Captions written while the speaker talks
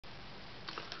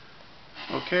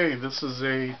Okay, this is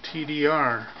a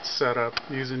TDR setup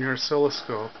using your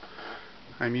oscilloscope.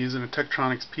 I'm using a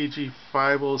Tektronix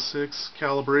PG506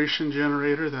 calibration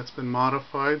generator that's been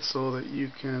modified so that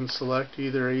you can select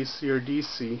either AC or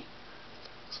DC.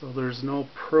 So there's no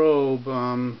probe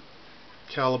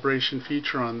calibration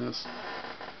feature on this.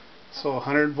 So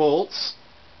 100 volts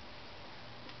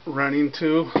running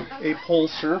to a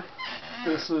pulsar.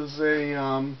 This is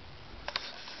a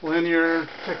linear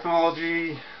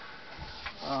technology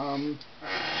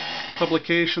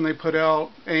publication they put out,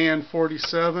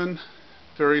 AN47.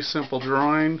 Very simple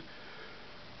drawing.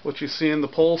 What you see in the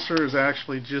pulsar is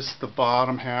actually just the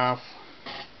bottom half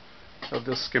of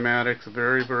the schematic.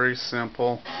 Very, very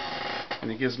simple,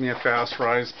 and it gives me a fast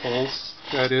rise pulse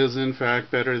that is in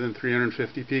fact better than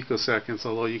 350 picoseconds,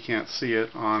 although you can't see it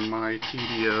on my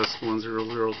TDS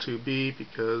 1002B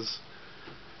because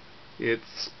it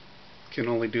can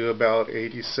only do about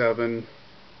 87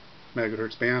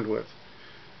 megahertz bandwidth.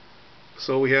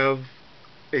 So we have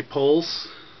a pulse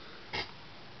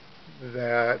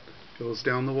that goes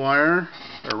down the wire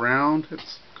around.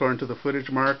 It's according to the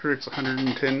footage marker, it's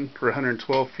 110 or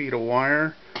 112 feet of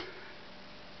wire,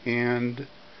 and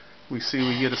we see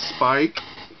we get a spike,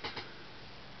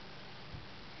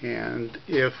 and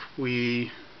if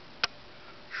we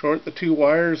short the two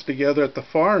wires together at the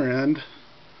far end,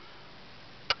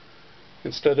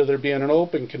 instead of there being an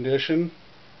open condition,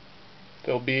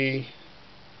 there'll be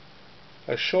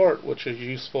a short, which is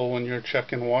useful when you're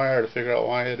checking wire to figure out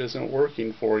why it isn't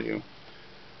working for you.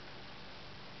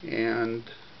 And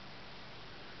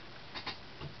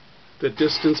the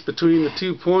distance between the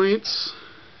 2 points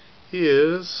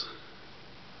is,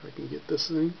 if I can get this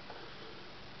thing,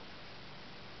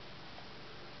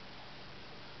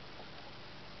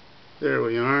 there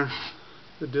we are.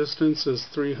 The distance is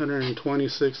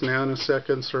 326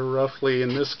 nanoseconds, or roughly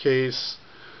in this case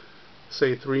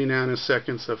say 3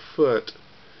 nanoseconds a foot.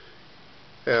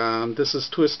 This is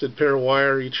twisted pair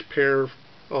wire. Each pair,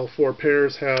 all four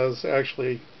pairs, has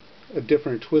actually a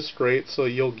different twist rate, so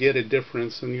you'll get a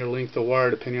difference in your length of wire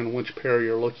depending on which pair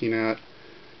you're looking at.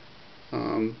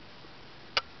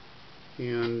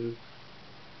 And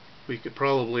we could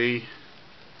probably,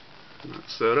 I'm not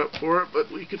set up for it, but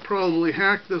we could probably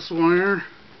hack this wire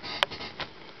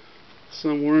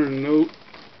somewhere in a note.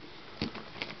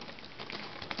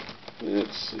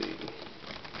 Let's see.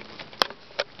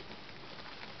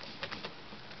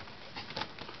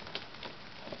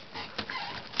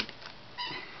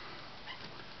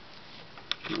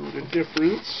 Know the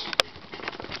difference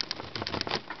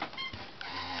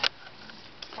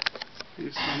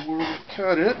based on where we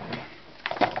cut it.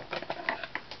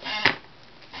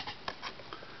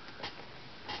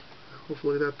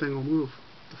 Hopefully that thing will move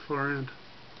at the far end.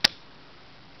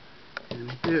 And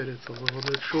it did. It's a little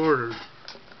bit shorter.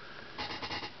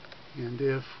 And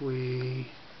if we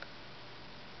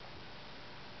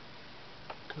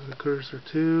go to cursor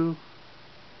 2,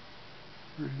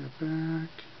 bring it back,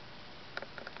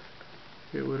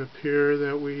 it would appear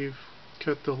that we've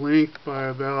cut the length by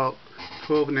about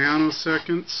 12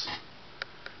 nanoseconds. Is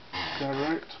that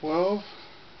right? 12?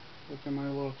 Look at my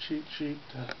little cheat sheet.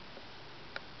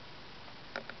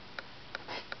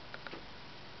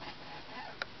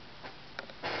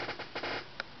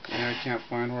 I can't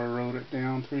find where I wrote it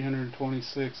down.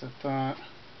 326, I thought.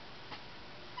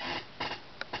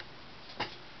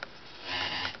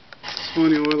 So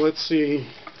anyway, let's see.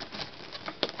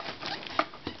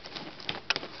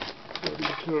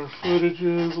 According to our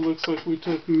footages, it looks like we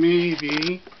took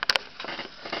maybe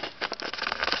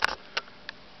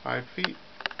 5 feet.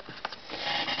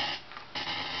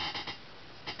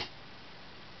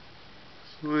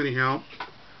 So anyhow,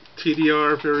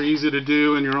 TDR, very easy to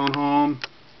do in your own home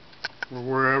or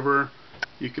wherever.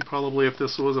 You could probably, if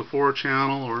this was a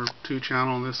 4-channel or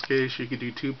 2-channel in this case, you could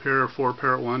do 2 pair or 4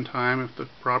 pair at one time if the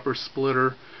proper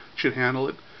splitter should handle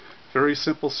it. Very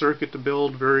simple circuit to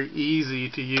build, very easy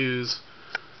to use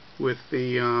with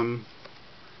the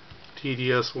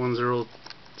TDS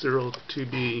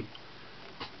 1002B.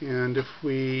 And if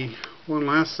we, one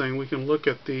last thing, we can look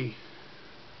at the,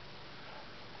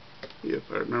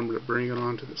 if I remember to bring it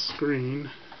onto the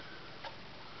screen.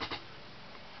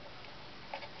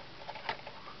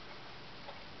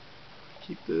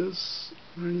 Keep this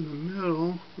right in the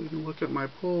middle. We can look at my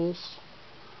pulse.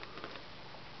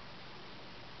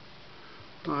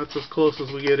 That's as close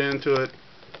as we get into it.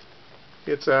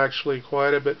 It's actually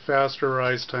quite a bit faster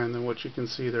rise time than what you can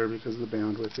see there because of the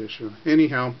bandwidth issue.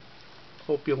 Anyhow,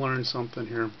 hope you learned something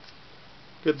here.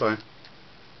 Goodbye.